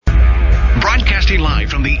Broadcasting live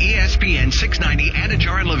from the ESPN 690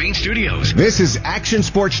 Anajar and Levine studios. This is Action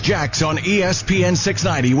Sports Jax on ESPN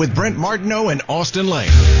 690 with Brent Martineau and Austin Lane.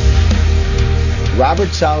 Robert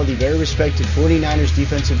Saleh, the very respected 49ers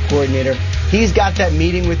defensive coordinator, he's got that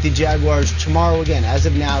meeting with the Jaguars tomorrow again, as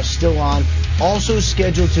of now, still on. Also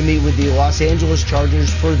scheduled to meet with the Los Angeles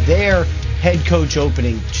Chargers for their head coach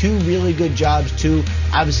opening. Two really good jobs, two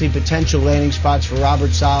obviously potential landing spots for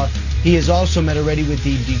Robert Saleh. He has also met already with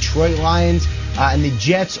the Detroit Lions and the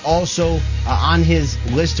Jets also on his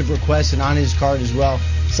list of requests and on his card as well.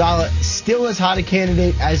 Saleh still as hot a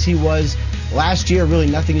candidate as he was last year. Really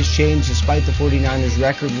nothing has changed despite the 49ers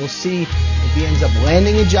record. We'll see if he ends up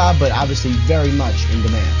landing a job, but obviously very much in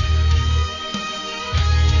demand.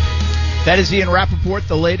 That is Ian Rappaport,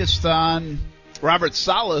 the latest on Robert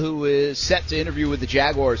Saleh, who is set to interview with the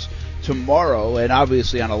Jaguars tomorrow and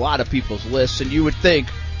obviously on a lot of people's lists. And you would think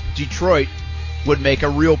Detroit would make a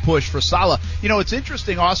real push for Saleh. You know, it's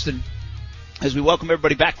interesting, Austin, as we welcome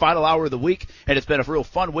everybody back, final hour of the week, and it's been a real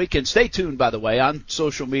fun weekend. Stay tuned, by the way, on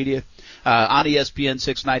social media, on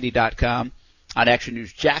ESPN690.com, on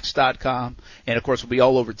ActionNewsJax.com, and, of course, we'll be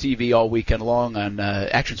all over TV all weekend long on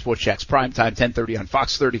Action Sports Jax Primetime, 10:30 on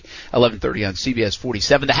Fox 30, 11:30 on CBS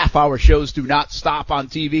 47. The half-hour shows do not stop on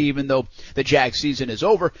TV, even though the Jag season is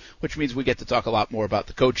over, which means we get to talk a lot more about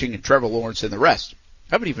the coaching and Trevor Lawrence and the rest.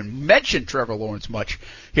 I haven't even mentioned Trevor Lawrence much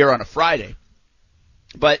here on a Friday.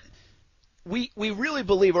 But we really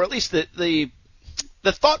believe, or at least the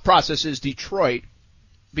thought process is Detroit,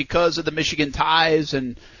 because of the Michigan ties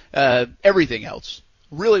and everything else,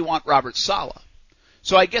 really want Robert Saleh.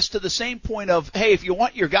 So I guess to the same point of, hey, if you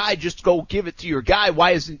want your guy, just go give it to your guy.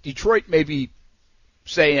 Why isn't Detroit maybe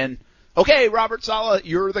saying, okay, Robert Saleh,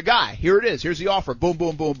 you're the guy. Here it is. Here's the offer. Boom,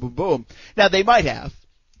 boom, boom, boom, boom. Now, they might have.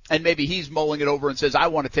 And maybe he's mulling it over and says, I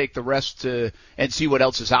want to take the rest and see what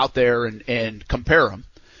else is out there and compare them.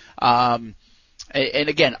 And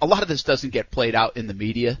again, a lot of this doesn't get played out in the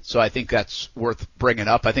media, so I think that's worth bringing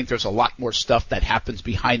up. I think there's a lot more stuff that happens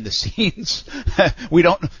behind the scenes.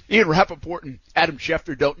 Ian Rappaport and Adam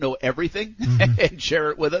Schefter don't know everything and share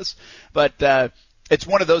it with us. But it's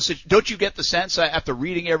one of those, don't you get the sense after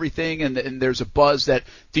reading everything and there's a buzz that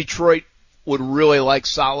Detroit would really like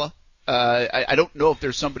Saleh? I don't know if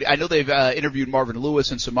there's somebody. I know they've interviewed Marvin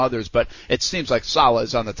Lewis and some others, but it seems like Saleh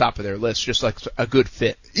is on the top of their list, just like a good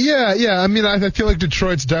fit. Yeah. I mean, I feel like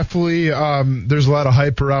Detroit's definitely there's a lot of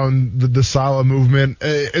hype around the Saleh movement.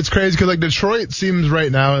 It's crazy because like Detroit seems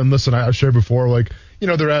right now, and listen, I've shared before, like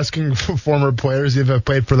they're asking for former players. If I've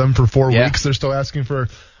played for them for 4 weeks, they're still asking for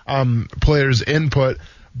players' input.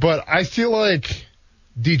 But I feel like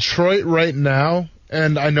Detroit right now,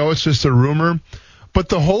 and I know it's just a rumor. But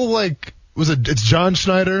the whole, it's John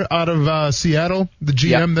Schneider out of Seattle, the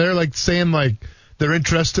GM there, saying, they're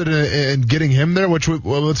interested in getting him there, which,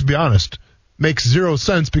 well, let's be honest, makes zero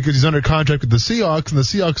sense because he's under contract with the Seahawks, and the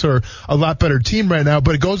Seahawks are a lot better team right now.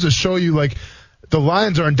 But it goes to show you, the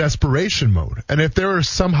Lions are in desperation mode. And if they were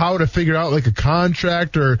somehow to figure out, a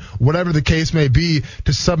contract or whatever the case may be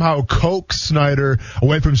to somehow coax Snyder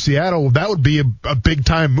away from Seattle, that would be a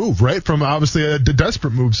big-time move, right, from obviously a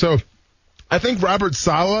desperate move. So I think Robert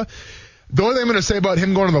Saleh, the only thing I'm going to say about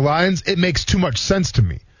him going to the Lions, it makes too much sense to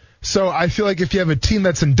me. So I feel like if you have a team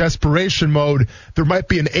that's in desperation mode, there might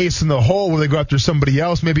be an ace in the hole where they go after somebody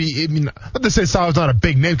else. Maybe, not to say Saleh's not a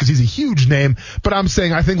big name because he's a huge name, but I'm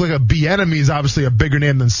saying I think a Bieniemy is obviously a bigger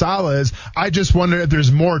name than Saleh is. I just wonder if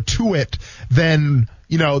there's more to it than,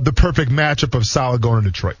 the perfect matchup of Saleh going to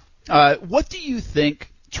Detroit. What do you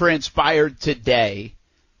think transpired today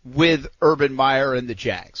with Urban Meyer and the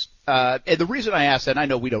Jags? And the reason I ask that, I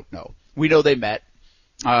know we don't know. We know they met,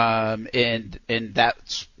 and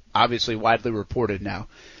that's obviously widely reported now.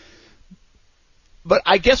 But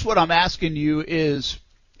I guess what I'm asking you is,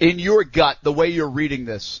 in your gut, the way you're reading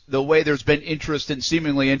this, the way there's been interest and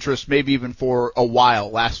seemingly interest maybe even for a while,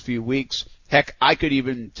 last few weeks. Heck, I could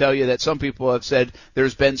even tell you that some people have said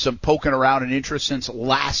there's been some poking around and interest since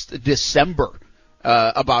last December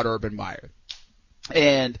about Urban Meyer.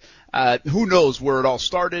 And who knows where it all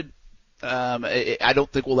started. I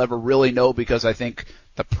don't think we'll ever really know because I think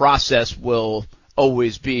the process will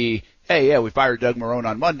always be, hey, yeah, we fired Doug Marrone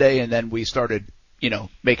on Monday and then we started,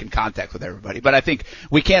 making contact with everybody. But I think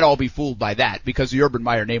we can't all be fooled by that because the Urban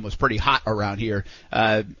Meyer name was pretty hot around here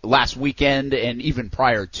last weekend and even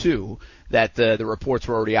prior to that. The reports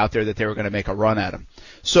were already out there that they were going to make a run at him.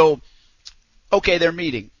 So, okay, they're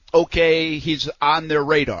meeting. Okay, he's on their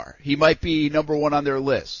radar. He might be number one on their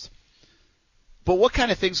list. But what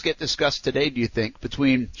kind of things get discussed today, do you think,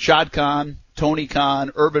 between Shad Khan, Tony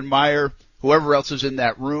Khan, Urban Meyer, whoever else is in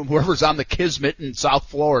that room, whoever's on the Kismet in South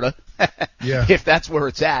Florida? if that's where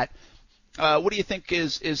it's at. What do you think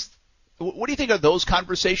what do you think of those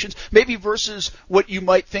conversations, maybe versus what you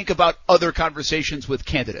might think about other conversations with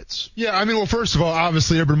candidates? Yeah, I mean, well, first of all,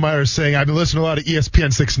 obviously, Urban Meyer is saying, I've been listening to a lot of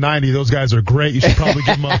ESPN 690. Those guys are great. You should probably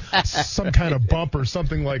give them some kind of bump or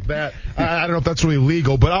something like that. I don't know if that's really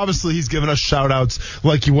legal, but obviously he's giving us shout-outs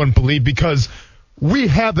like you wouldn't believe because we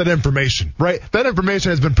have that information, right? That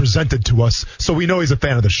information has been presented to us, so we know he's a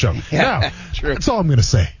fan of the show. Now, that's all I'm going to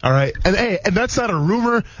say, all right? And hey, and that's not a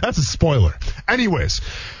rumor. That's a spoiler. Anyways,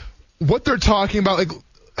 what they're talking about, like,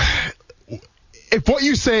 if what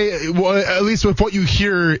you say, well, at least with what you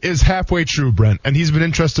hear is halfway true, Brent, and he's been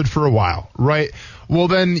interested for a while, right? Well,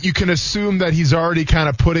 then you can assume that he's already kind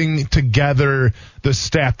of putting together the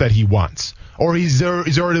staff that he wants. Or he's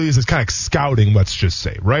already just kind of scouting, let's just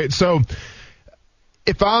say, right? So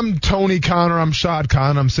if I'm Tony Khan or I'm Shad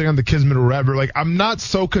Khan, I'm sitting on the Kismet or whatever, like, I'm not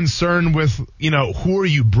so concerned with, who are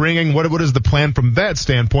you bringing? What is the plan from that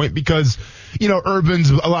standpoint? Because, Urban's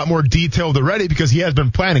a lot more detailed already because he has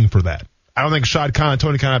been planning for that. I don't think Shad Khan and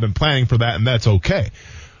Tony Khan have been planning for that, and that's okay.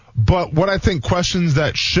 But what I think questions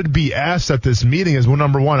that should be asked at this meeting is, well,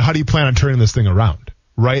 number one, how do you plan on turning this thing around,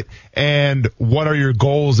 right? And what are your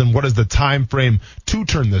goals and what is the time frame to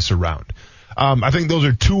turn this around? I think those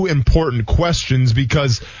are two important questions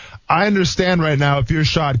because I understand right now if you're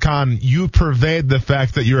Shad Khan, you pervade the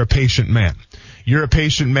fact that you're a patient man. You're a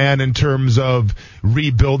patient man in terms of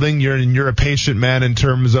rebuilding. You're a patient man in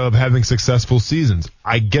terms of having successful seasons.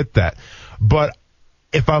 I get that. But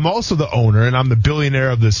if I'm also the owner and I'm the billionaire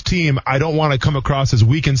of this team, I don't want to come across as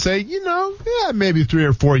weak and say, maybe 3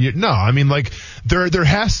 or 4 years. No, I mean, like, there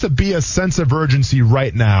has to be a sense of urgency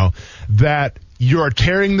right now that you're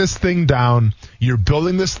tearing this thing down, you're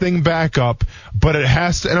building this thing back up, but it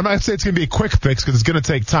has to, and I'm not saying it's going to be a quick fix because it's going to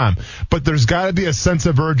take time, but there's got to be a sense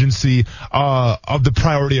of urgency of the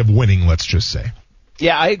priority of winning, let's just say.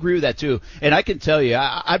 Yeah, I agree with that too. And I can tell you,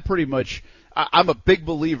 I'm a big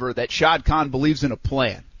believer that Shad Khan believes in a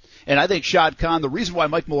plan. And I think Shad Khan, the reason why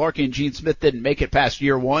Mike Mularkey and Gene Smith didn't make it past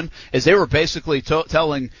year one is they were basically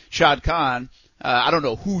telling Shad Khan, I don't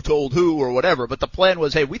know who told who or whatever, but the plan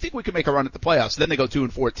was, hey, we think we can make a run at the playoffs. Then they go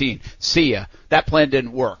 2-14. See ya. That plan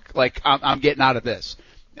didn't work. Like, I'm getting out of this.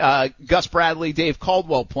 Gus Bradley, Dave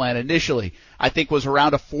Caldwell plan initially, I think was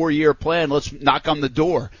around a 4-year plan. Let's knock on the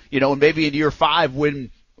door, and maybe in year 5 win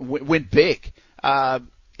big. By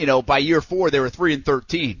year 4 they were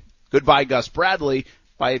 3-13. Goodbye, Gus Bradley.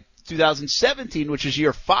 By 2017, which is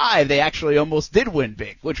year 5, they actually almost did win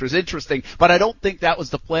big, which was interesting. But I don't think that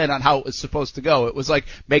was the plan on how it was supposed to go. It was like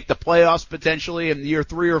make the playoffs potentially in year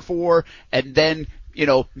 3 or 4, and then,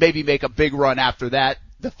 maybe make a big run after that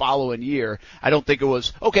the following year. I don't think it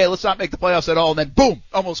was, okay, let's not make the playoffs at all, and then boom,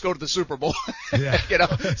 almost go to the Super Bowl. Yeah.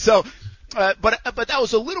 So, but that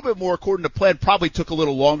was a little bit more according to plan. Probably took a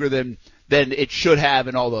little longer than it should have,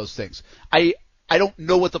 and all those things. I don't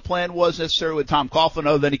know what the plan was necessarily with Tom Coughlin,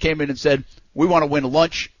 other than he came in and said, we want to win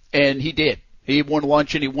lunch, and he did. He won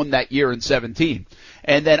lunch, and he won that year in 17.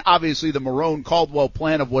 And then, obviously, the Marone-Caldwell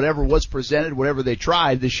plan of whatever was presented, whatever they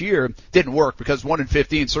tried this year, didn't work because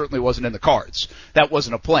 1-15 certainly wasn't in the cards. That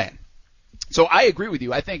wasn't a plan. So I agree with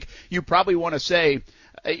you. I think you probably want to say,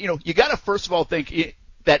 you got to first of all think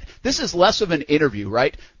that this is less of an interview,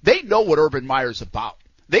 right? They know what Urban Meyer's about.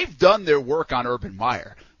 They've done their work on Urban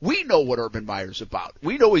Meyer. We know what Urban Meyer's about.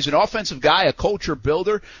 We know he's an offensive guy, a culture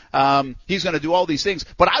builder. He's going to do all these things.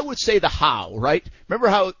 But I would say the how, right? Remember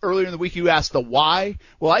how earlier in the week you asked the why?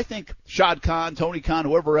 Well, I think Shad Khan, Tony Khan,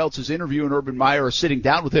 whoever else is interviewing Urban Meyer or sitting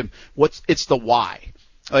down with him, it's the why.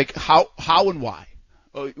 Like how and why?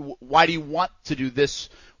 Why do you want to do this?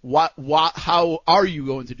 How are you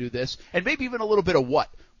going to do this? And maybe even a little bit of what.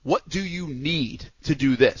 What do you need to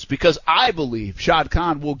do this? Because I believe Shad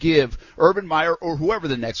Khan will give Urban Meyer or whoever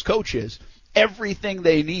the next coach is everything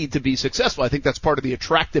they need to be successful. I think that's part of the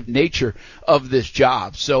attractive nature of this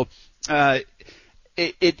job. So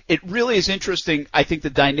it really is interesting, I think, the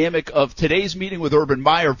dynamic of today's meeting with Urban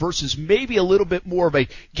Meyer versus maybe a little bit more of a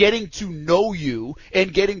getting to know you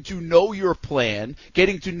and getting to know your plan,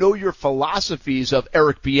 getting to know your philosophies of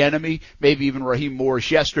Eric Bieniemy, maybe even Raheem Morris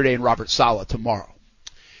yesterday and Robert Saleh tomorrow.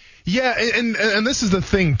 Yeah, and this is the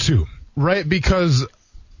thing, too, right? Because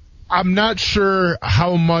I'm not sure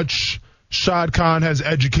how much Shad Khan has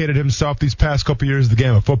educated himself these past couple years of the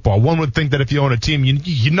game of football. One would think that if you own a team,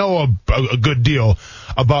 you know a good deal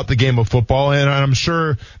about the game of football, and I'm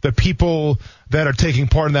sure the people that are taking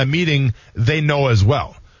part in that meeting, they know as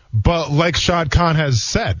well. But like Shad Khan has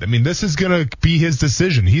said, I mean, this is going to be his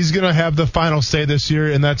decision. He's going to have the final say this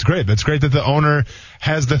year, and that's great. That's great that the owner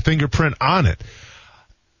has the fingerprint on it.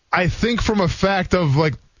 I think from a fact of,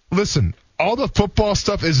 like, listen, all the football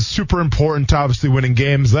stuff is super important to obviously winning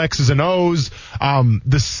games, the X's and O's,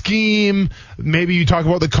 the scheme, maybe you talk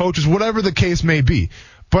about the coaches, whatever the case may be.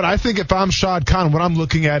 But I think if I'm Shad Khan, what I'm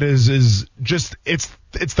looking at is just it's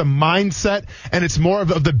the mindset, and it's more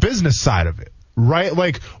of the business side of it. Right?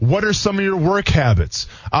 Like, what are some of your work habits?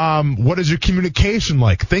 What is your communication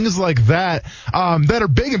like? Things like that, that are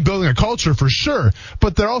big in building a culture for sure,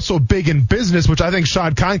 but they're also big in business, which I think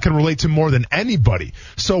Shad Khan can relate to more than anybody.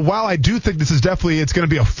 So while I do think this is it's going to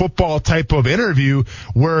be a football type of interview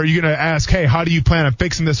where you're going to ask, hey, how do you plan on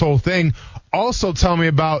fixing this whole thing? Also tell me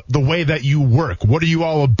about the way that you work. What are you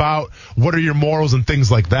all about? What are your morals and things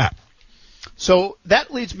like that? So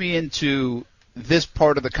that leads me into this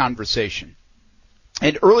part of the conversation.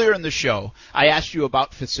 And earlier in the show, I asked you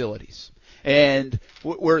about facilities. And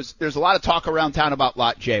there's a lot of talk around town about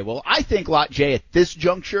Lot J. Well, I think Lot J at this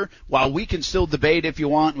juncture, while we can still debate if you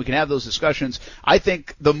want, we can have those discussions, I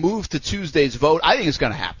think the move to Tuesday's vote, I think it's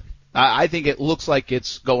going to happen. I think it looks like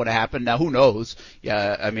it's going to happen. Now, who knows?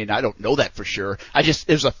 Yeah, I mean, I don't know that for sure.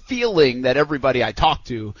 There's a feeling that everybody I talk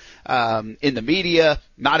to, in the media,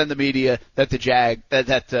 not in the media,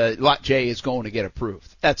 that Lot J is going to get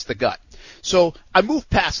approved. That's the gut. So I move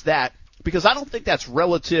past that because I don't think that's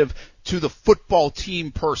relative to the football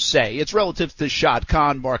team per se. It's relative to Shad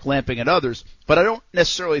Khan, Mark Lamping, and others, but I don't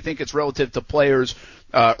necessarily think it's relative to players,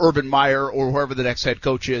 Urban Meyer, or whoever the next head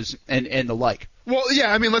coach is, and the like. Well,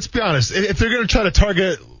 yeah, I mean, let's be honest. If they're going to try to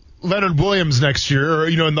target Leonard Williams next year, or,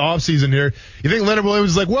 in the offseason here, you think Leonard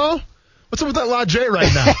Williams is like, well, what's up with that Lot J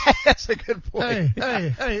right now? That's a good point.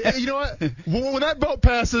 Hey, you know what? When that vote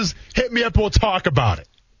passes, hit me up, we'll talk about it.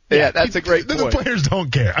 Yeah, that's a great point. The players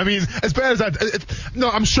don't care. I mean, as bad as that, no,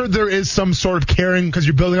 I'm sure there is some sort of caring because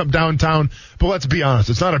you're building up downtown, but let's be honest,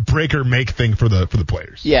 it's not a break or make thing for the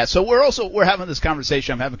players. Yeah, so we're having this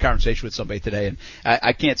conversation. I'm having a conversation with somebody today, and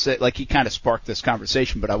I can't say, like, he kind of sparked this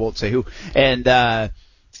conversation, but I won't say who. And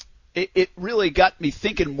it really got me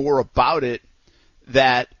thinking more about it,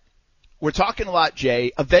 that we're talking a lot,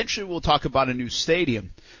 Jay. Eventually we'll talk about a new stadium.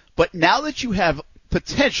 But now that you have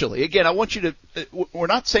potentially, again, I want you to, we're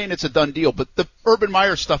not saying it's a done deal, but the Urban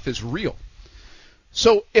Meyer stuff is real.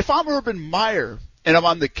 So if I'm Urban Meyer and I'm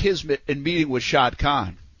on the Kismet and meeting with Shad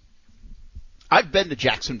Khan, I've been to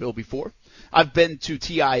Jacksonville before. I've been to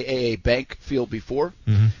TIAA Bank Field before.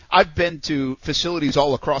 Mm-hmm. I've been to facilities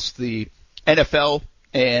all across the NFL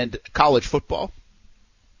and college football.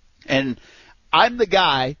 And I'm the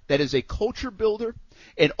guy that is a culture builder.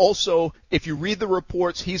 And also, if you read the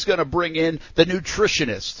reports, he's going to bring in the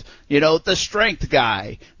nutritionist, the strength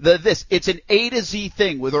guy, this. It's an A to Z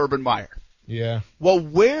thing with Urban Meyer. Yeah. Well,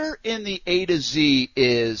 where in the A to Z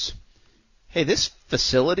is, hey, this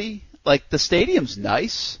facility, like, the stadium's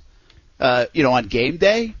nice, on game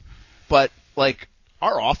day, but, like,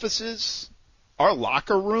 our offices, our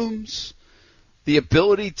locker rooms, the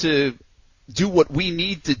ability to do what we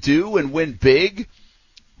need to do and win big,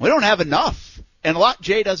 we don't have enough. And Lot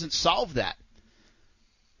J doesn't solve that.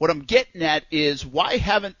 What I'm getting at is, why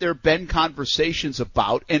haven't there been conversations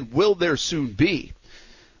about, and will there soon be,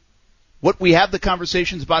 what we have the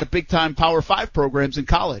conversations about at big-time Power 5 programs in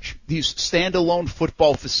college, these standalone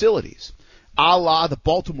football facilities, a la the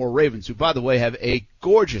Baltimore Ravens, who, by the way, have a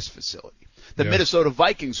gorgeous facility, the Minnesota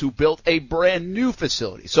Vikings, who built a brand-new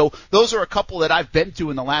facility. So those are a couple that I've been to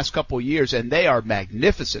in the last couple of years, and they are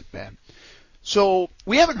magnificent, man. So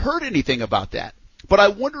we haven't heard anything about that. But I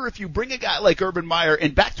wonder if you bring a guy like Urban Meyer,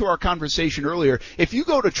 and back to our conversation earlier, if you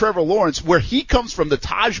go to Trevor Lawrence, where he comes from, the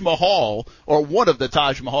Taj Mahal, or one of the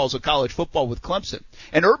Taj Mahals of college football with Clemson,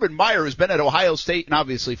 and Urban Meyer has been at Ohio State and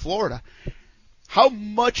obviously Florida, how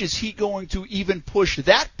much is he going to even push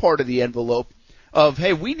that part of the envelope of,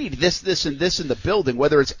 hey, we need this, this, and this in the building,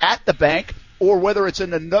 whether it's at the bank or whether it's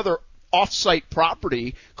in another off-site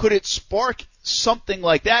property? Could it spark something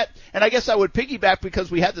like that? And I guess I would piggyback,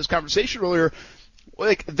 because we had this conversation earlier,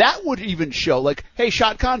 like, that would even show, like, hey,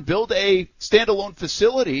 Shad Khan, build a standalone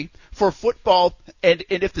facility for football, and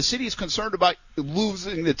if the city is concerned about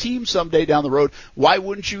losing the team someday down the road, why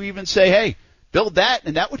wouldn't you even say, hey, build that,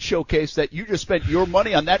 and that would showcase that you just spent your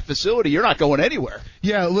money on that facility. You're not going anywhere.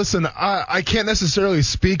 Yeah, listen, I can't necessarily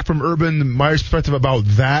speak from Urban Meyer's perspective about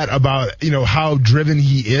that, about, how driven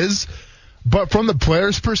he is, but from the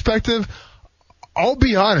player's perspective, I'll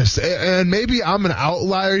be honest, and maybe I'm an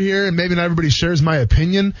outlier here, and maybe not everybody shares my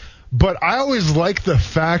opinion, but I always like the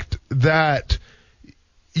fact that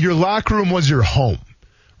your locker room was your home,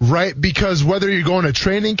 right? Because whether you're going to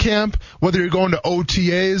training camp, whether you're going to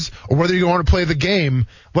OTAs, or whether you're going to play the game,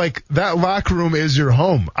 like, that locker room is your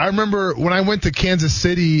home. I remember when I went to Kansas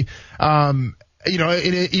City,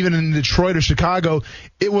 even in Detroit or Chicago,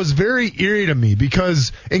 it was very eerie to me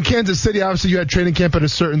because in Kansas City, obviously you had training camp at a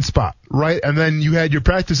certain spot, right? And then you had your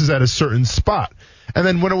practices at a certain spot. And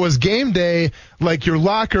then when it was game day, like your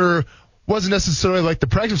locker wasn't necessarily like the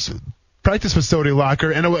practice facility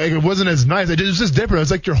locker, and it wasn't as nice. It was just different. It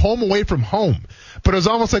was like you're home away from home. But it was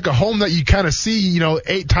almost like a home that you kind of see,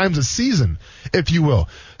 8 times a season, if you will.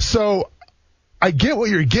 So I get what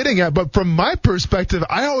you're getting at, but from my perspective,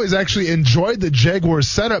 I always actually enjoyed the Jaguars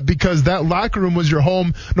setup because that locker room was your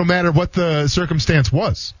home no matter what the circumstance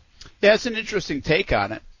was. Yeah, it's an interesting take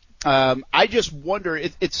on it. I just wonder,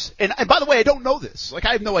 and by the way, I don't know this. Like,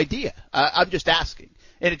 I have no idea. I'm just asking.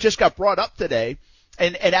 And it just got brought up today.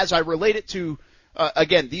 And as I relate it to,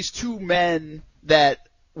 again, these two men that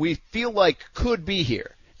we feel like could be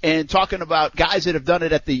here, and talking about guys that have done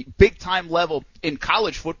it at the big-time level in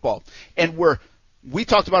college football, and we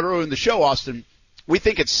talked about earlier in the show, Austin, we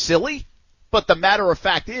think it's silly, but the matter of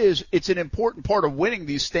fact is it's an important part of winning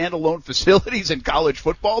these standalone facilities in college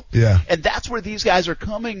football. Yeah. And that's where these guys are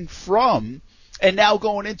coming from. And now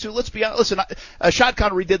going into, let's be honest, listen, Shad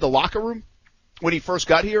Khan redid the locker room when he first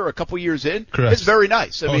got here a couple years in. Correct. It's very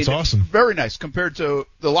nice. I mean, it's awesome. Very nice compared to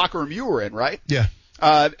the locker room you were in, right? Yeah.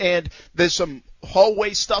 And there's some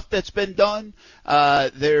hallway stuff that's been done.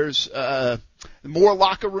 There's more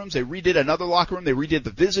locker rooms. They redid another locker room. They redid the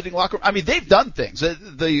visiting locker room. I mean, they've done things.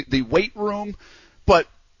 The weight room, but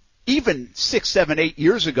even 6, 7, 8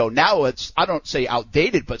 years ago, now it's, I don't say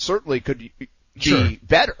outdated, but certainly could be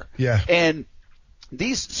better. Yeah. And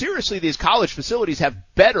these college facilities have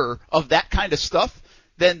better of that kind of stuff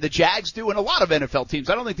than the Jags do, and a lot of NFL teams.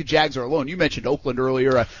 I don't think the Jags are alone. You mentioned Oakland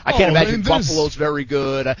earlier. I can't imagine Buffalo's very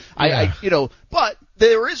good. But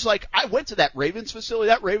there is, like, I went to that Ravens facility.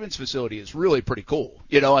 That Ravens facility is really pretty cool.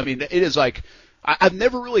 I mean, it is like, I've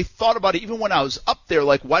never really thought about it, even when I was up there,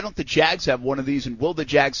 like, why don't the Jags have one of these, and will the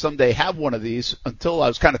Jags someday have one of these, until I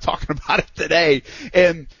was kind of talking about it today.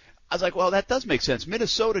 And I was like, well, that does make sense.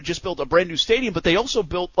 Minnesota just built a brand new stadium, but they also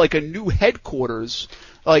built like a new headquarters,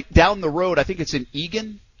 like down the road. I think it's in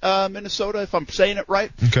Eagan, Minnesota, if I'm saying it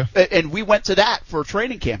right. Okay. And we went to that for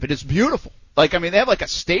training camp. It is beautiful. Like, I mean, they have like a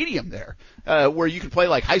stadium there, where you can play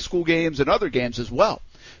like high school games and other games as well.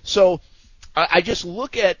 So I just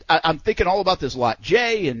look at, I'm thinking all about this Lot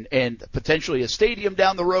J and potentially a stadium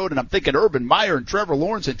down the road. And I'm thinking Urban Meyer and Trevor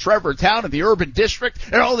Lawrence and Trevor Town and the Urban District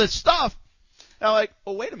and all this stuff. And I'm like,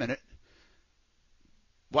 oh, wait a minute.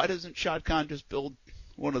 Why doesn't Shad Khan just build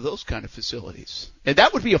one of those kind of facilities? And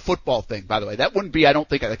that would be a football thing, by the way. That wouldn't be, I don't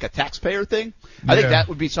think, like a taxpayer thing. I think that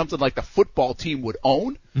would be something like the football team would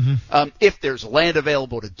own. Mm-hmm. If there's land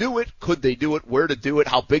available to do it, could they do it? Where to do it?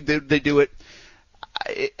 How big did they do it?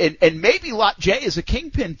 And maybe Lot J is a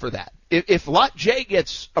kingpin for that. If Lot J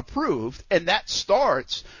gets approved and that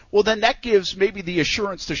starts, well, then that gives maybe the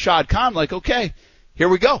assurance to Shad Khan, like, okay, here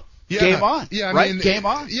we go. Yeah, game on. Yeah, right? Game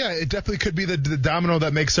on. Yeah, it definitely could be the domino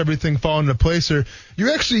that makes everything fall into place. Or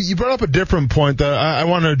you brought up a different point that I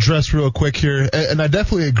want to address real quick here, and I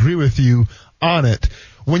definitely agree with you on it.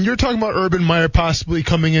 When you're talking about Urban Meyer possibly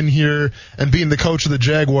coming in here and being the coach of the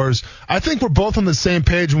Jaguars, I think we're both on the same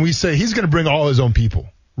page when we say he's going to bring all his own people.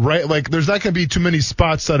 Right, like there's not going to be too many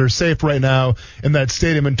spots that are safe right now in that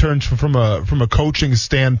stadium in terms from a coaching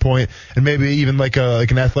standpoint, and maybe even like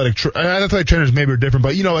an athletic trainers maybe are different,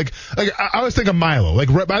 but like I always think of Milo. Like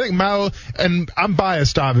I think Milo, and I'm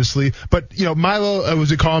biased obviously, but Milo, as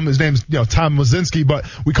we call him, his name's Tom Wazinski, but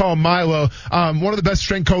we call him Milo. One of the best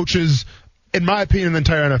strength coaches, in my opinion, in the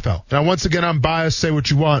entire NFL. Now, once again, I'm biased, say what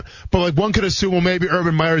you want, but like one could assume, well, maybe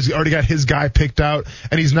Urban Meyer's already got his guy picked out,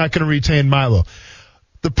 and he's not going to retain Milo.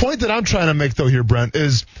 The point that I'm trying to make, though, here, Brent,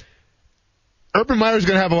 is Urban Meyer's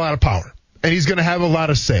going to have a lot of power, and he's going to have a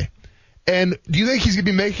lot of say. And do you think he's going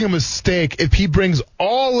to be making a mistake if he brings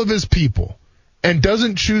all of his people and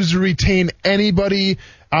doesn't choose to retain anybody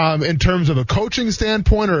in terms of a coaching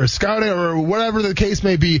standpoint or a scouting or whatever the case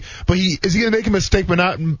may be? But is he going to make a mistake by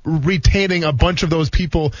not retaining a bunch of those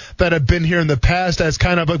people that have been here in the past as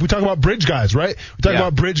kind of like we talk about bridge guys, right? We talk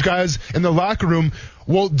about bridge guys in the locker room.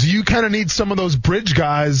 Well, do you kind of need some of those bridge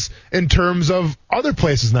guys in terms of other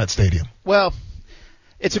places in that stadium? Well,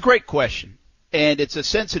 it's a great question. And it's a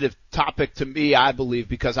sensitive topic to me, I believe,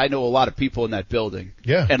 because I know a lot of people in that building.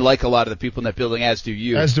 Yeah. And like a lot of the people in that building, as do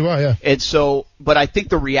you. As do I, yeah. And so, but I think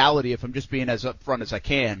the reality, if I'm just being as upfront as I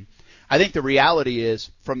can, I think the reality is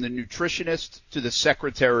from the nutritionist to the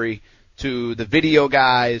secretary to the video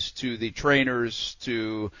guys to the trainers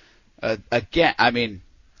to, again, I mean,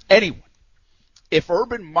 anyone. if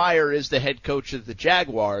Urban Meyer is the head coach of the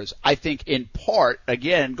Jaguars, I think in part,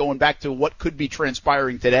 again, going back to what could be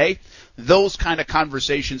transpiring today, those kind of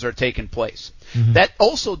conversations are taking place. Mm-hmm. That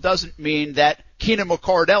also doesn't mean that Keenan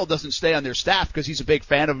McCardell doesn't stay on their staff because he's a big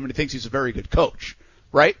fan of him and he thinks he's a very good coach,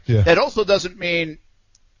 right? Yeah. That also doesn't mean,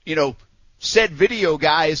 said video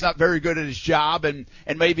guy is not very good at his job and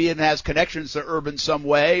maybe it has connections to Urban some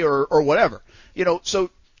way or whatever. So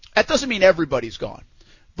that doesn't mean everybody's gone.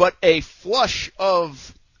 But a flush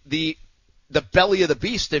of the belly of the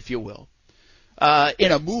beast, if you will,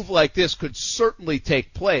 in a move like this could certainly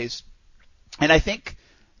take place. And I think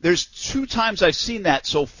there's 2 times I've seen that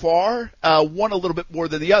so far, one a little bit more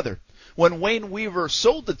than the other. When Wayne Weaver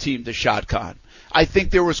sold the team to Shad Khan, I think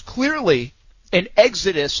there was clearly an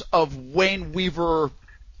exodus of Wayne Weaver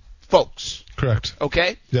folks. Correct.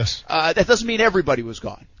 Okay? Yes. That doesn't mean everybody was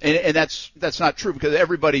gone. And that's not true because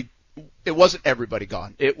it wasn't everybody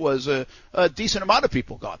gone. It was a decent amount of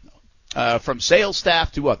people gone, though, from sales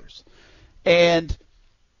staff to others. And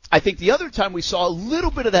I think the other time we saw a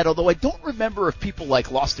little bit of that, although I don't remember if people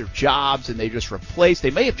lost their jobs and they just replaced.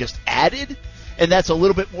 They may have just added, and that's a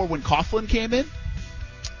little bit more when Coughlin came in.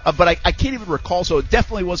 But I can't even recall, so it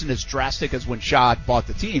definitely wasn't as drastic as when Shad bought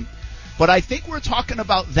the team. But I think we're talking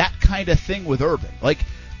about that kind of thing with Urban.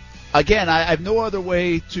 Again, I have no other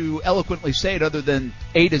way to eloquently say it other than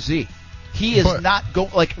A to Z. He is not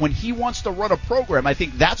going, when he wants to run a program, I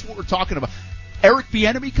think that's what we're talking about. Eric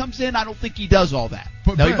Bieniemy comes in, I don't think he does all that.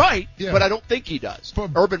 Now, he might, but I don't think he does.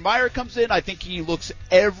 Urban Meyer comes in, I think he looks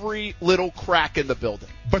every little crack in the building.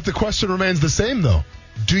 But the question remains the same, though.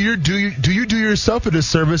 Do you do yourself a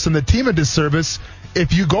disservice and the team a disservice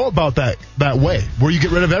if you go about that way, where you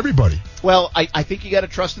get rid of everybody? Well, I think you got to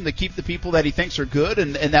trust him to keep the people that he thinks are good,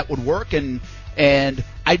 and that would work. And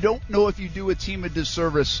I don't know if you do a team a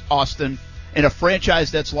disservice, Austin, in a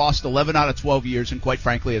franchise that's lost 11 out of 12 years and, quite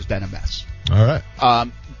frankly, has been a mess. All right.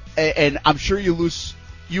 And I'm sure you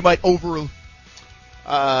might overlook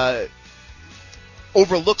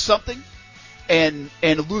something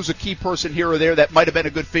and lose a key person here or there that might have been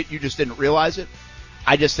a good fit. You just didn't realize it.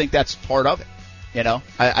 I just think that's part of it.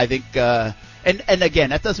 I think, and again,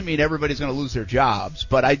 that doesn't mean everybody's going to lose their jobs,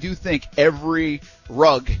 but I do think every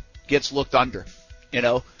rug gets looked under,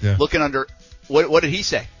 looking under. What did he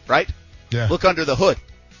say? Right? Yeah. Look under the hood.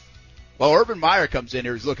 Well, Urban Meyer comes in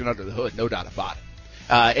here, he's looking under the hood, no doubt about it.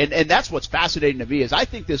 And that's what's fascinating to me is I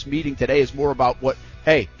think this meeting today is more about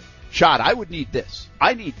hey, Shad, I would need this.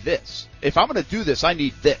 I need this. If I'm going to do this, I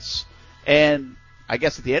need this. And I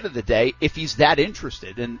guess at the end of the day, if he's that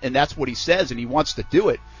interested, and that's what he says, and he wants to do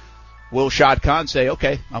it, will Shad Khan say,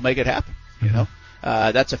 okay, I'll make it happen?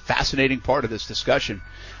 That's a fascinating part of this discussion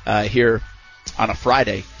here on a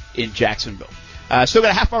Friday in Jacksonville. Still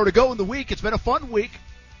got a half hour to go in the week. It's been a fun week.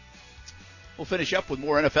 We'll finish up with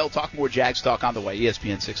more NFL talk, more Jags talk on the way.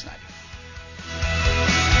 ESPN 690.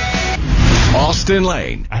 Austin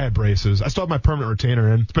Lane. I had braces. I still have my permanent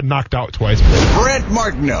retainer in. It's been knocked out twice. Brent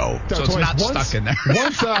Martineau. So it's not stuck in there. No,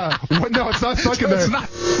 it's not stuck in there. It's not.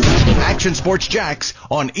 Action Sports Jacks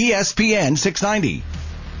on ESPN 690.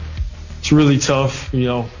 It's really tough,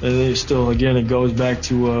 and it still, again, it goes back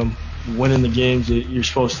to winning the games that you're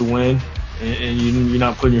supposed to win, and you're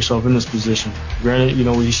not putting yourself in this position. Granted,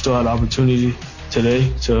 we still had opportunity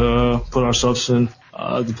today to put ourselves in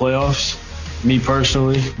the playoffs. Me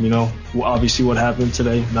personally, obviously what happened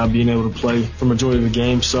today, not being able to play for majority of the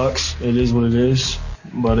game sucks. It is what it is.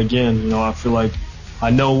 But again, I feel like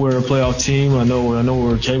I know we're a playoff team. I know what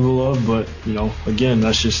we're capable of. But again,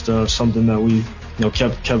 that's just something that we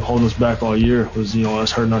kept holding us back all year was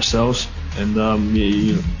us hurting ourselves, and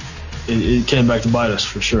it came back to bite us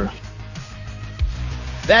for sure.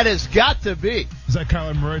 That has got to be. Is that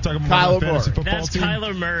Kyler Murray talking about my fantasy football That's team?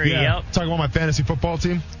 Kyler Murray, yeah, yep. Talking about my fantasy football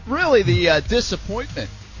team? Really the disappointment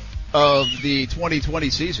of the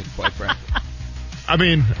 2020 season, quite frankly. I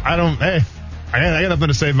mean, I got nothing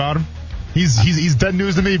to say about him. He's dead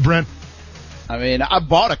news to me, Brent. I mean, I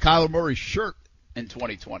bought a Kyler Murray shirt in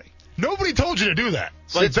 2020. Nobody told you to do that.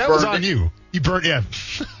 Since That was burned on it. you. You burnt, yeah.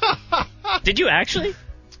 Did you actually?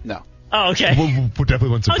 No. Oh, okay. Well, definitely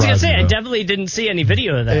wouldn't I was surprise going to say, me, I though. definitely didn't see any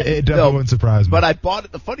video of that. It definitely wouldn't surprise me. But I bought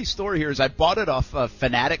it. The funny story here is I bought it off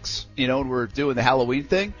Fanatics, when we're doing the Halloween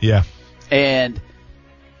thing. Yeah. And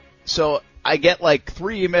so I get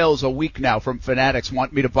 3 emails a week now from Fanatics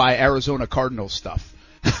wanting me to buy Arizona Cardinals stuff.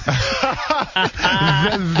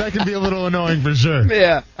 that can be a little annoying for sure.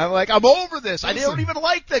 Yeah. I'm I'm over this. I Listen. don't even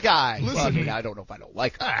like the guy. Listen. Well, I mean, I don't know if I don't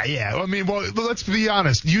like him. Yeah. I mean, well, let's be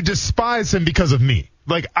honest. You despise him because of me.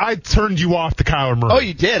 Like, I turned you off to Kyler Murray. Oh,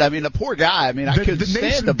 you did. I mean, the poor guy. I mean, I couldn't stand him. The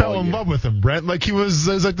nation fell in love with him, Brent. Like, he was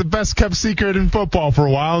like the best kept secret in football for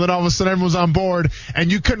a while. And then all of a sudden everyone was on board,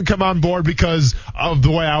 and you couldn't come on board because of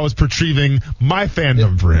the way I was portraying my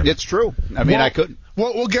fandom for him. It's true. I mean, I couldn't.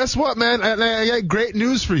 Well, guess what, man? I got great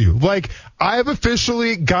news for you. Like, I have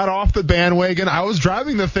officially got off the bandwagon. I was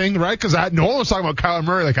driving the thing, right? Because no one was talking about Kyler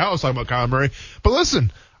Murray like I was talking about Kyler Murray. But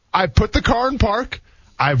listen, I put the car in park.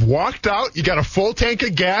 I've walked out. You got a full tank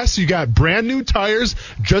of gas. You got brand new tires.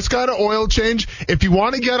 Just got an oil change. If you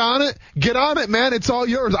want to get on it, man. It's all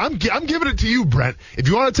yours. I'm giving it to you, Brent. If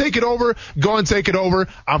you want to take it over, go and take it over.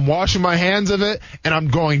 I'm washing my hands of it, and I'm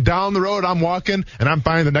going down the road. I'm walking, and I'm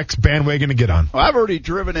finding the next bandwagon to get on. Well, I've already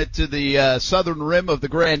driven it to the southern rim of the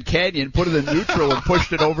Grand Canyon, put it in neutral, and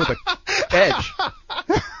pushed it over the edge.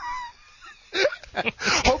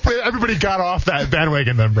 Hopefully everybody got off that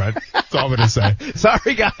bandwagon then, Brent. That's all I'm going to say.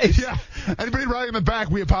 Sorry, guys. Yeah. Anybody riding in the back,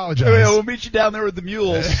 we apologize. We'll meet you down there with the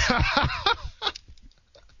mules.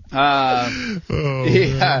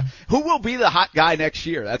 Yeah. Who will be the hot guy next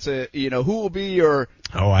year? That's who will be your...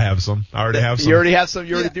 Oh, I have some. I already have some. You already have some?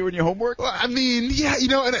 You're already doing your homework? Well, I mean, yeah,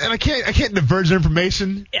 and I can't diverge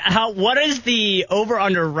information. What is the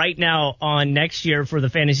over-under right now on next year for the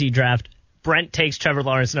fantasy draft? Brent takes Trevor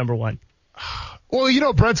Lawrence number 1.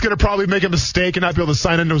 Well, Brent's going to probably make a mistake and not be able to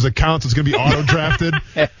sign into his account, so it's going to be auto-drafted.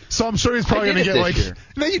 So I'm sure he's probably going to get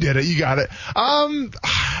No, you did it. You got it.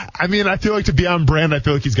 I mean, I feel like to be on brand, I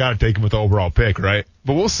feel like he's got to take him with the overall pick, right?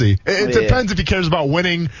 But we'll see. It depends if he cares about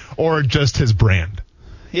winning or just his brand.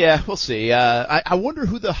 Yeah, we'll see. I wonder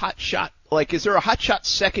who the hot shot, is there a hot shot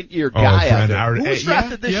second-year guy out there? Who was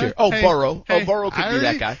drafted this year? Oh, Burrow. Burrow could be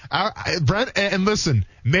that guy. Brent, and listen,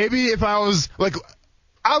 maybe if I was,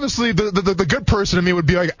 obviously, the good person in me would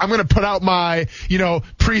be like, I'm going to put out my,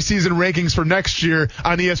 preseason rankings for next year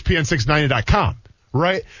on ESPN690.com,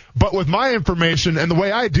 right? But with my information and the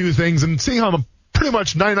way I do things and seeing how I'm pretty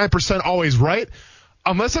much 99% always right,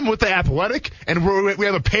 unless I'm with The Athletic and we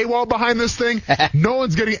have a paywall behind this thing, no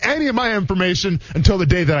one's getting any of my information until the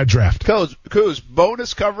day that I draft. Coos,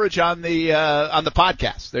 bonus coverage on the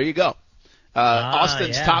podcast. There you go.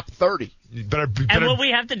 Austin's top 30. And what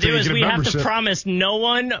we have to do is we have to promise no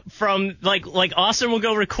one from like Austin will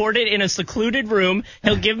go record it in a secluded room.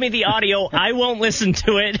 He'll give me the audio. I won't listen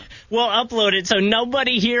to it. We'll upload it so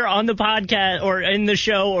nobody here on the podcast or in the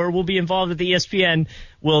show or will be involved with the ESPN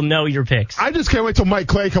will know your picks. I just can't wait till Mike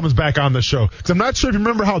Clay comes back on the show because I'm not sure if you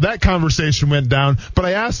remember how that conversation went down. But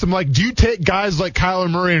I asked him do you take guys like Kyler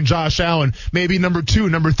Murray and Josh Allen, maybe number 2,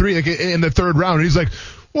 number 3, in the third round? And he's like,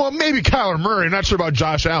 well, maybe Kyler Murray. Not sure about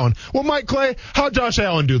Josh Allen. Well, Mike Clay, how'd Josh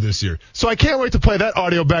Allen do this year? So I can't wait to play that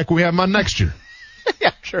audio back when we have him on next year.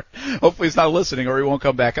 Yeah, sure. Hopefully he's not listening or he won't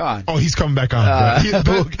come back on. Oh, he's coming back on.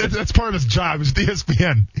 That's part of his job. It's the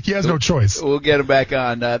ESPN. He has no choice. We'll get him back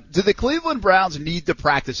on. Do the Cleveland Browns need to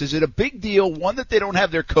practice? Is it a big deal, one, that they don't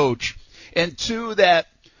have their coach, and 2, that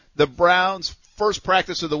the Browns' first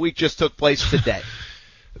practice of the week just took place today?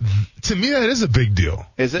 To me, that is a big deal.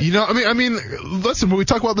 Is it? I mean, listen, we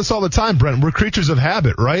talk about this all the time, Brent. We're creatures of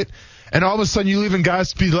habit, right? And all of a sudden, you're leaving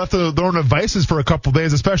guys to be left to their own devices for a couple of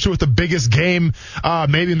days, especially with the biggest game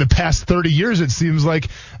maybe in the past 30 years. It seems like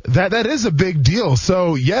that is a big deal.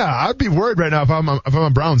 So, yeah, I'd be worried right now if I'm a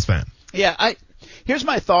Browns fan. Yeah, here's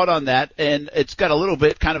my thought on that, and it's got a little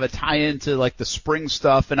bit kind of a tie-in to the spring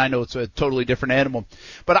stuff, and I know it's a totally different animal.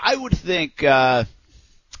 But I would think, I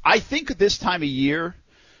think this time of year,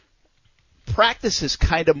 practice is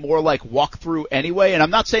kind of more like walkthrough anyway, and I'm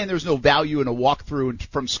not saying there's no value in a walkthrough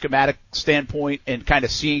from schematic standpoint and kind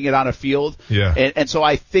of seeing it on a field. Yeah. And so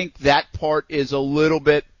I think that part is a little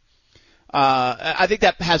bit, I think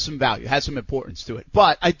that has some value, has some importance to it.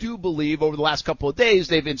 But I do believe over the last couple of days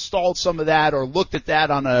they've installed some of that or looked at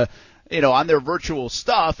that on on their virtual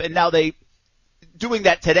stuff, and now doing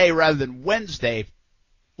that today rather than Wednesday,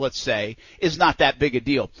 let's say, is not that big a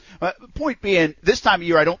deal. Point being, this time of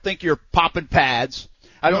year, I don't think you're popping pads.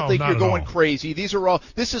 I don't think you're going crazy. This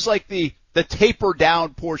is like the taper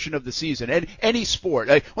down portion of the season. And any sport.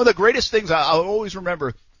 One of the greatest things I'll always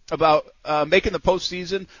remember about making the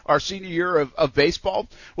postseason our senior year of baseball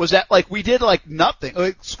was that we did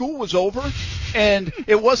nothing. School was over, and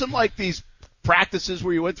it wasn't like these practices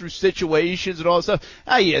where you went through situations and all that stuff.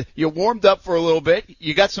 You warmed up for a little bit.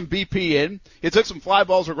 You got some BP in. You took some fly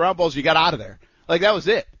balls or ground balls. You got out of there. That was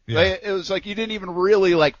it. Yeah. It was you didn't even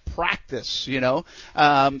really practice,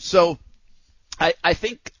 So I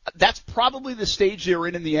think that's probably the stage they're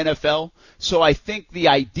in the NFL. So I think the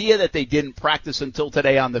idea that they didn't practice until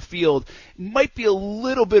today on the field might be a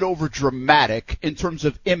little bit over dramatic in terms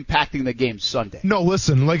of impacting the game Sunday. No,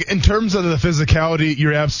 listen, like in terms of the physicality,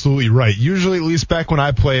 you're absolutely right. Usually, at least back when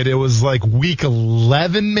I played, it was like week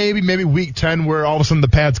 11, maybe week 10, where all of a sudden the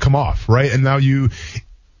pads come off, right? And now you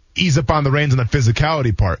ease up on the reins on the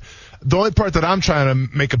physicality part. The only part that I'm trying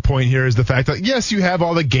to make a point here is the fact that, yes, you have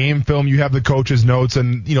all the game film, you have the coach's notes,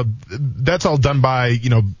 and, that's all done by,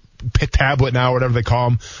 tablet now, whatever they call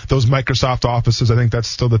them, those Microsoft offices. I think that's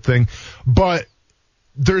still the thing. But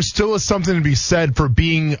there still is something to be said for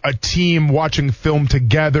being a team, watching film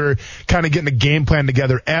together, kind of getting a game plan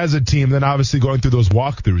together as a team, then obviously going through those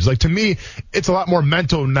walkthroughs. Like, to me, it's a lot more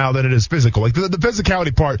mental now than it is physical. Like, the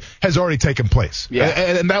physicality part has already taken place. Yeah.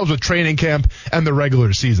 And that was with training camp and the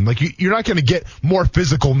regular season. Like, you're not going to get more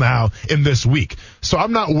physical now in this week. So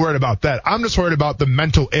I'm not worried about that. I'm just worried about the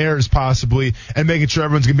mental errors possibly and making sure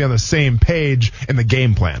everyone's going to be on the same page in the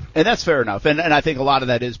game plan. And that's fair enough. And I think a lot of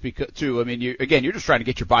that is because, too, I mean, you're just trying to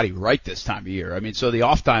get your body right this time of year. I mean, so the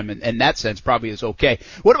off time in that sense probably is okay.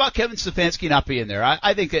 What about Kevin Stefanski not being there?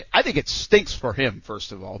 I think it stinks for him,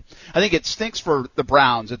 first of all. I think it stinks for the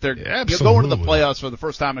Browns that they're going to the playoffs for the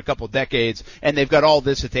first time in a couple of decades, and they've got all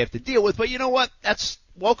this that they have to deal with. But you know what? That's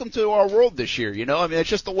welcome to our world this year, I mean, it's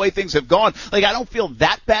just the way things have gone. Like, I don't feel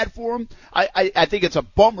that bad for him. I think it's a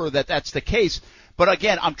bummer that that's the case. But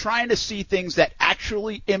again, I'm trying to see things that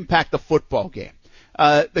actually impact the football game.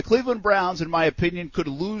 The Cleveland Browns, in my opinion, could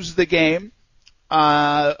lose the game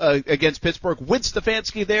against Pittsburgh with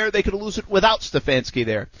Stefanski there. They could lose it without Stefanski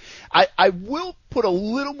there. I will put a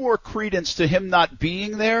little more credence to him not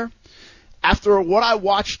being there after what I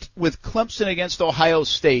watched with Clemson against Ohio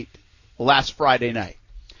State last Friday night.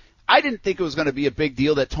 I didn't think it was going to be a big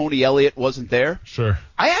deal that Tony Elliott wasn't there. Sure.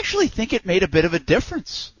 I actually think it made a bit of a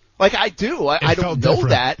difference. Like, I do. I don't know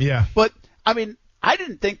that. Yeah. But, I mean, I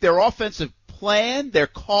didn't think their offensive plan, their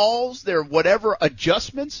calls, their whatever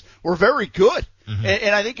adjustments were very good. Mm-hmm.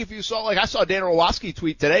 And I think if you saw, like, I saw Dan Orlowski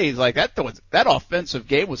tweet today, he's like, that offensive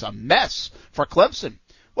game was a mess for Clemson.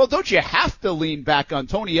 Well, don't you have to lean back on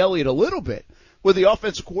Tony Elliott a little bit with the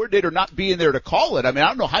offensive coordinator not being there to call it? I mean, I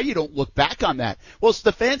don't know how you don't look back on that. Well,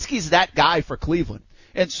 Stefanski's that guy for Cleveland.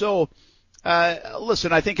 And so,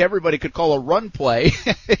 listen, I think everybody could call a run play,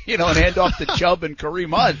 and hand off to Chubb and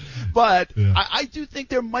Kareem Hunt. But yeah. I do think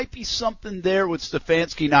there might be something there with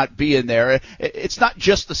Stefanski not being there. It's not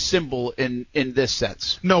just a symbol in this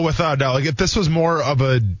sense. No, without a doubt. Like, if this was more of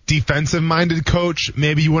a defensive-minded coach,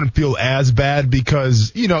 maybe you wouldn't feel as bad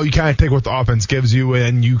because, you kind of take what the offense gives you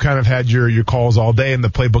and you kind of had your calls all day and the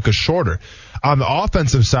playbook is shorter. On the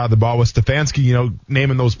offensive side of the ball with Stefanski,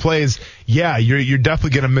 naming those plays, yeah, you're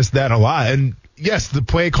definitely going to miss that a lot. And yes, the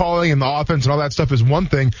play calling and the offense and all that stuff is one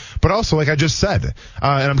thing, but also, like I just said, and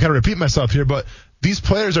I'm kind of repeating myself here, but these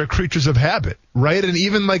players are creatures of habit, right? And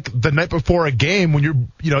even like the night before a game when you're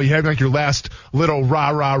having like your last little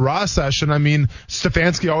rah session, I mean,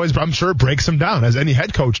 Stefanski always, I'm sure, breaks them down as any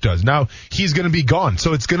head coach does. Now he's going to be gone,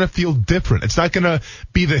 so it's going to feel different. It's not going to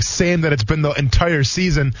be the same that it's been the entire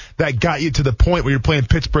season that got you to the point where you're playing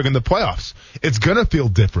Pittsburgh in the playoffs. It's going to feel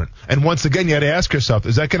different. And once again, you got to ask yourself,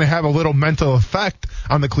 is that going to have a little mental effect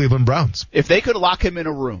on the Cleveland Browns? If they could lock him in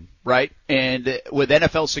a room, right, and with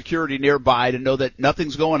NFL security nearby to know that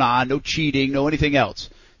nothing's going on, no cheating, no anything else,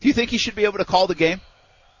 do you think he should be able to call the game?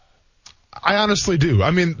 I honestly do.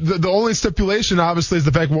 I mean, the only stipulation obviously is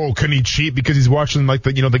the fact, well, can he cheat because he's watching like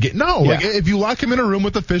the game? No, yeah. Like if you lock him in a room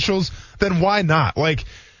with officials, then why not? Like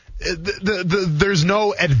there's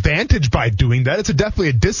no advantage by doing that. It's definitely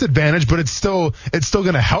a disadvantage, but it's still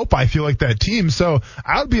going to help, I feel like, that team. So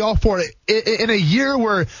I would be all for it. In a year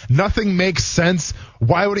where nothing makes sense,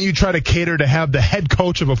 why wouldn't you try to cater to have the head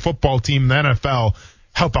coach of a football team in the NFL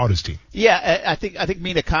help out his team? Yeah, I think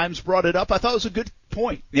Mina Kimes brought it up. I thought it was a good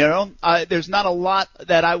point. There's not a lot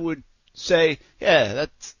that I would say, yeah,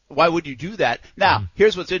 why would you do that? Now,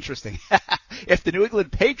 here's what's interesting. If the New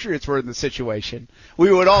England Patriots were in the situation,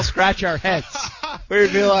 we would all scratch our heads. We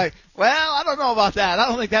would be like, well, I don't know about that. I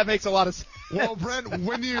don't think that makes a lot of sense. Well, Brent,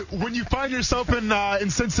 when you find yourself in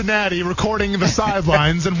Cincinnati recording the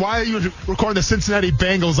sidelines, and why are you recording the Cincinnati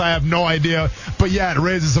Bengals, I have no idea. But yeah, it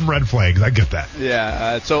raises some red flags. I get that.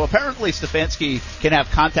 Yeah. So apparently Stefanski can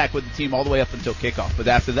have contact with the team all the way up until kickoff, but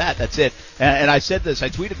after that, that's it. And I said this, I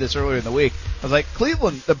tweeted this earlier in the week. I was like,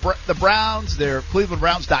 Cleveland, the Browns, their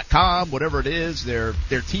ClevelandBrowns.com, whatever it is, their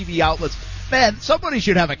TV outlets. Man, somebody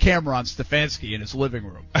should have a camera on Stefanski in his living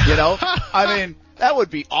room. You know? I mean, that would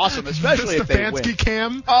be awesome, especially if they win. Stefanski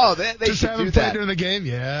cam? Oh, they just should have do him play that during the game?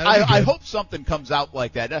 Yeah. I hope something comes out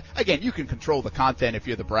like that. Again, you can control the content if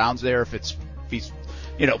you're the Browns there. If he's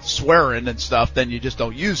swearing and stuff, then you just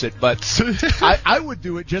don't use it. But I would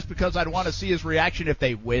do it just because I'd want to see his reaction if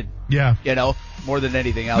they win. Yeah. More than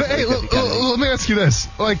anything else. Hey, let me ask you this.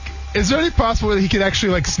 Is there any possibility he could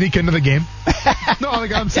actually, sneak into the game? No,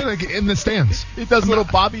 I'm saying, in the stands. He does little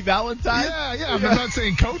Bobby Valentine? Yeah. I'm not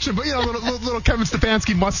saying coach him, but, little Kevin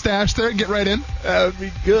Stefanski mustache there and get right in. That would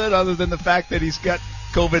be good, other than the fact that he's got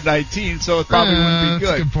COVID-19, so it probably wouldn't be good.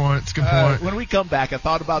 That's a good point. It's a good point. When we come back, I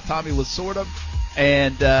thought about Tommy Lasorda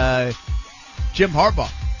and Jim Harbaugh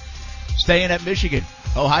staying at Michigan.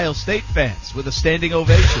 Ohio State fans with a standing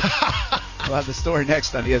ovation. We'll have the story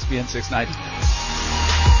next on ESPN 690.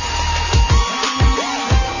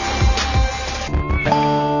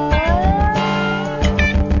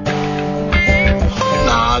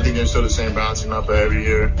 I think they're still the same Browns team out there every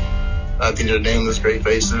year. I think they're nameless, great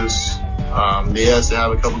faces. Yes, they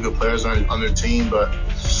have a couple good players on their team, but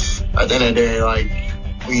at the end of the day,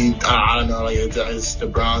 I don't know, it's the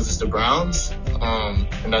Browns, it's the Browns.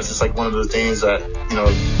 And that's just one of those things that,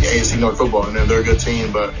 AFC North football, and they're a good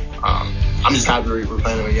team, but I'm just happy we're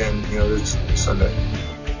playing them again, this Sunday.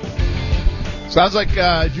 Sounds like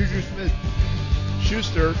Juju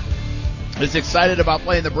Smith-Schuster is excited about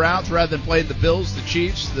playing the Browns rather than playing the Bills, the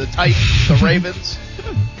Chiefs, the Titans, the Ravens.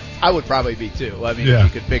 I would probably be too. I mean, You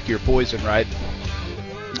could pick your poison, right?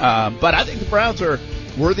 But I think the Browns are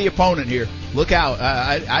worthy opponent here. Look out.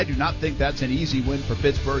 I do not think that's an easy win for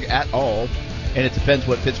Pittsburgh at all, and it depends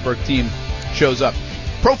what Pittsburgh team shows up.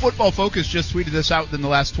 Pro Football Focus just tweeted this out in the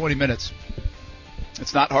last 20 minutes.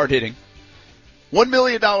 It's not hard-hitting. $1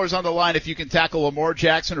 million on the line if you can tackle Lamar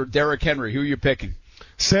Jackson or Derrick Henry. Who are you picking?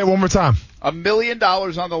 Say it one more time. $1 million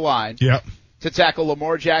on the line to tackle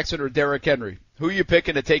Lamar Jackson or Derrick Henry. Who are you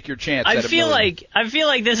picking to take your chance? I feel like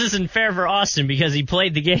this isn't fair for Austin because he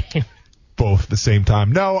played the game. Both at the same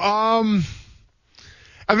time. No, I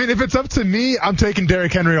mean, if it's up to me, I'm taking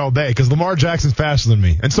Derrick Henry all day because Lamar Jackson's faster than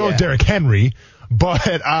me, and so is Derrick Henry. But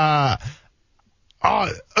Brent,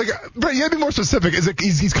 you gotta be more specific. Is it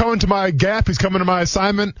he's coming to my gap? He's coming to my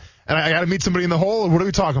assignment, and I got to meet somebody in the hole? Or what are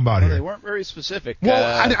we talking about here? They weren't very specific.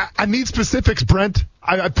 Well, I need specifics, Brent.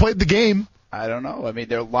 I played the game. I don't know. I mean,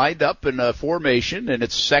 they're lined up in a formation, and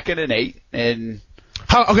it's 2nd and 8. And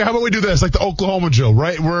how about we do this, like the Oklahoma drill,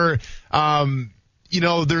 right? Where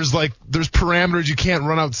there's parameters you can't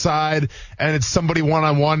run outside, and it's somebody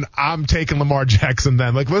one-on-one. I'm taking Lamar Jackson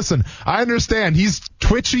then. Listen, I understand he's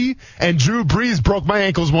twitchy, and Drew Brees broke my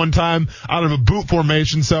ankles one time out of a boot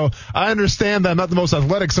formation, so I understand that I'm not the most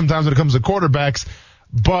athletic sometimes when it comes to quarterbacks.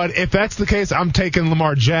 But if that's the case, I'm taking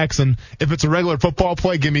Lamar Jackson. If it's a regular football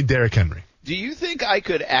play, give me Derrick Henry. Do you think I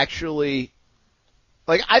could actually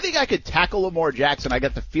I think I could tackle Lamar Jackson. I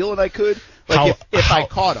got the feeling I could. If I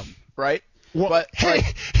caught him, right? Well, but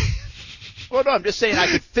well, no, I'm just saying I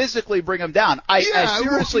could physically bring him down. I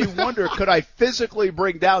seriously wonder, could I physically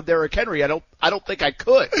bring down Derrick Henry? I don't think I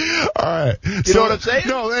could. All right. You know what I'm saying?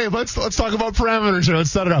 No, hey, let's talk about parameters here.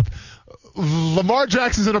 Let's set it up. Lamar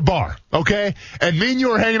Jackson's in a bar, okay? And me and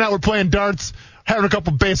you are hanging out, we're playing darts, having a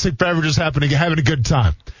couple basic beverages, having a good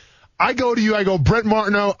time. I go to you, I go, Brent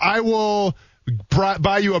Martineau, I will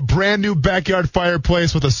buy you a brand new backyard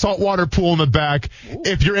fireplace with a saltwater pool in the back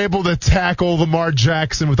if you're able to tackle Lamar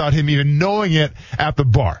Jackson without him even knowing it at the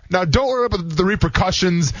bar. Now, don't worry about the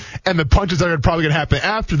repercussions and the punches that are probably going to happen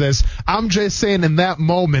after this. I'm just saying in that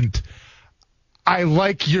moment, I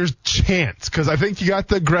like your chance because I think you got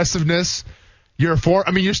the aggressiveness. You're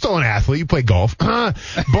still an athlete. You play golf, but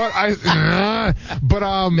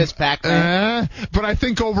Miss Pac-Man. But I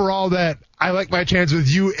think overall that I like my chance with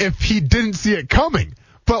you if he didn't see it coming.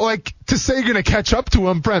 But to say you're gonna catch up to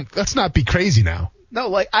him, Brent, let's not be crazy now.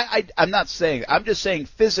 No, I'm not saying. I'm just saying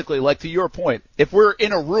physically, to your point. If we're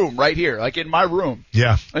in a room right here, in my room,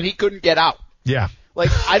 and he couldn't get out, I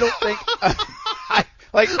don't think.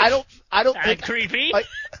 I don't think creepy.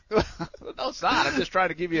 No, it's not. I'm just trying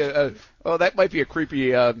to give you that might be a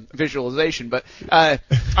creepy visualization, but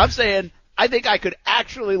I'm saying I think I could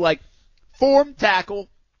actually form tackle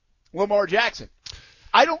Lamar Jackson.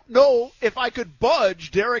 I don't know if I could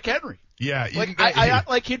budge Derrick Henry. Yeah,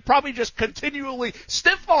 he'd probably just continually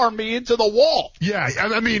stiff arm me into the wall. Yeah,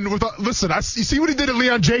 I mean, listen, you see what he did to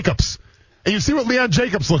Leon Jacobs, and you see what Leon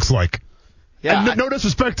Jacobs looks like. Yeah, and no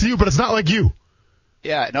disrespect to you, but it's not like you.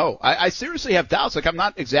 Yeah, no, I seriously have doubts. Like, I'm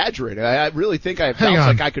not exaggerating. I really think I have doubts.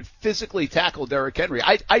 Like, I could physically tackle Derrick Henry.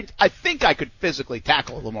 I think I could physically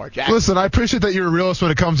tackle Lamar Jackson. Listen, I appreciate that you're a realist when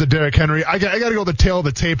it comes to Derrick Henry. I got to go the tail of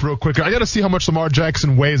the tape real quick. I got to see how much Lamar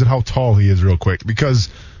Jackson weighs and how tall he is real quick, because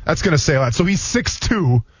that's going to say a lot. So he's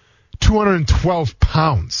 6'2", 212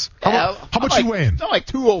 pounds. How much you weighing? I'm like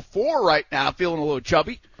 204 right now, feeling a little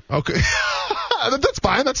chubby. Okay. That's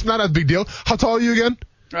fine. That's not a big deal. How tall are you again?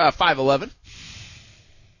 5'11".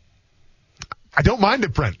 I don't mind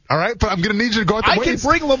it, Brent. All right, but I'm going to need you to go out the way. I can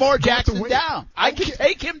bring Lamar Jackson down. I can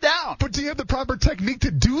take him down. But do you have the proper technique to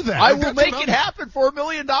do that? I will make it happen for $1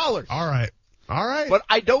 million. All right. But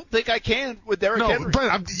I don't think I can with Derrick Henry. No,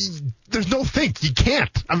 Brent, there's no think. You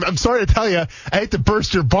can't. I'm sorry to tell you. I hate to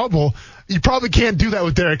burst your bubble. You probably can't do that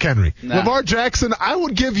with Derrick Henry. No. Lamar Jackson, I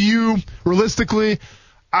would give you, realistically,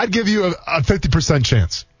 I'd give you a 50%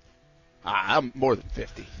 chance. I'm more than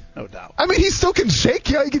 50. No doubt. I mean, he still can shake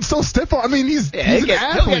you. He can still stiff. I mean, he's an athlete.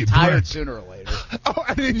 He'll get tired sooner or later. Oh,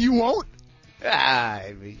 I mean, you won't?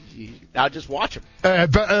 I'll just watch him.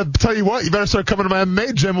 Tell you what, you better start coming to my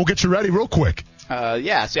MMA gym. We'll get you ready real quick. See,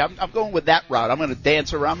 I'm going with that route. I'm going to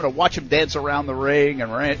dance around. I'm going to watch him dance around the ring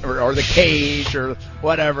and or the cage or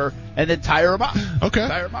whatever, and then tire him out. Okay.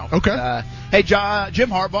 Tire him out. Okay. Hey, Jim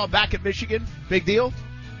Harbaugh back at Michigan. Big deal?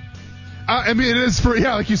 I mean, it is for,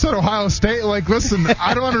 like you said, Ohio State. Like, listen,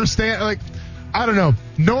 I don't understand. Like, I don't know.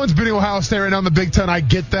 No one's beating Ohio State right now in the Big Ten. I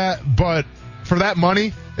get that. But for that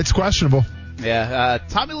money, it's questionable. Yeah.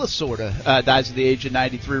 Tommy Lasorda dies at the age of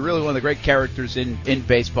 93. Really one of the great characters in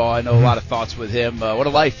baseball. I know a lot of thoughts with him. What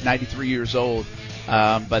a life, 93 years old.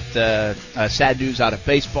 But sad news out of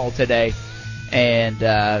baseball today. And,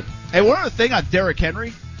 hey, one other thing on Derrick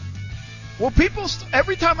Henry. Well, people,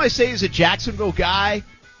 every time I say he's a Jacksonville guy,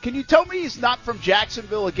 can you tell me he's not from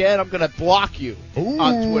Jacksonville again? I'm going to block you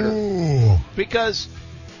on Twitter. Because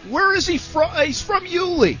where is he from? He's from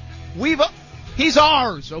Yulee. He's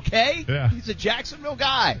ours, okay? Yeah. He's a Jacksonville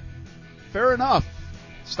guy. Fair enough.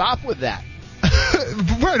 Stop with that.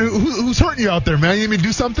 Brett, who's hurting you out there, man? You need me to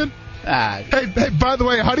do something? Hey, by the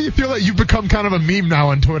way, how do you feel that you've become kind of a meme now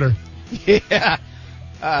on Twitter? Yeah.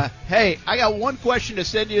 Hey, I got one question to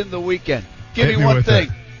send you in the weekend. Give me one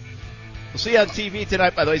thing. We'll see you on TV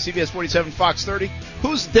tonight, by the way, CBS 47, Fox 30.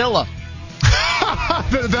 Who's Dilla?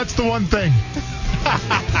 That's the one thing.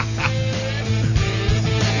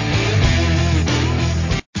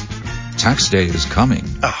 Tax day is coming.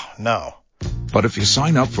 Oh, no. But if you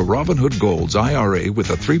sign up for Robinhood Gold's IRA with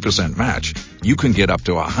a 3% match, you can get up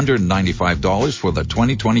to $195 for the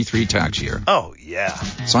 2023 tax year. Oh, yeah.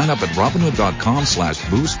 Sign up at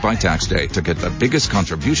Robinhood.com/boost by tax day to get the biggest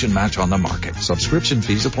contribution match on the market. Subscription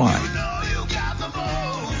fees apply.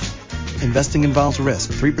 Investing involves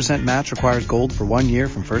risk. 3% match requires gold for 1 year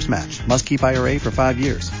from first match. Must keep IRA for 5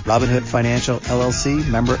 years. Robinhood Financial, LLC,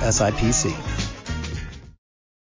 member SIPC.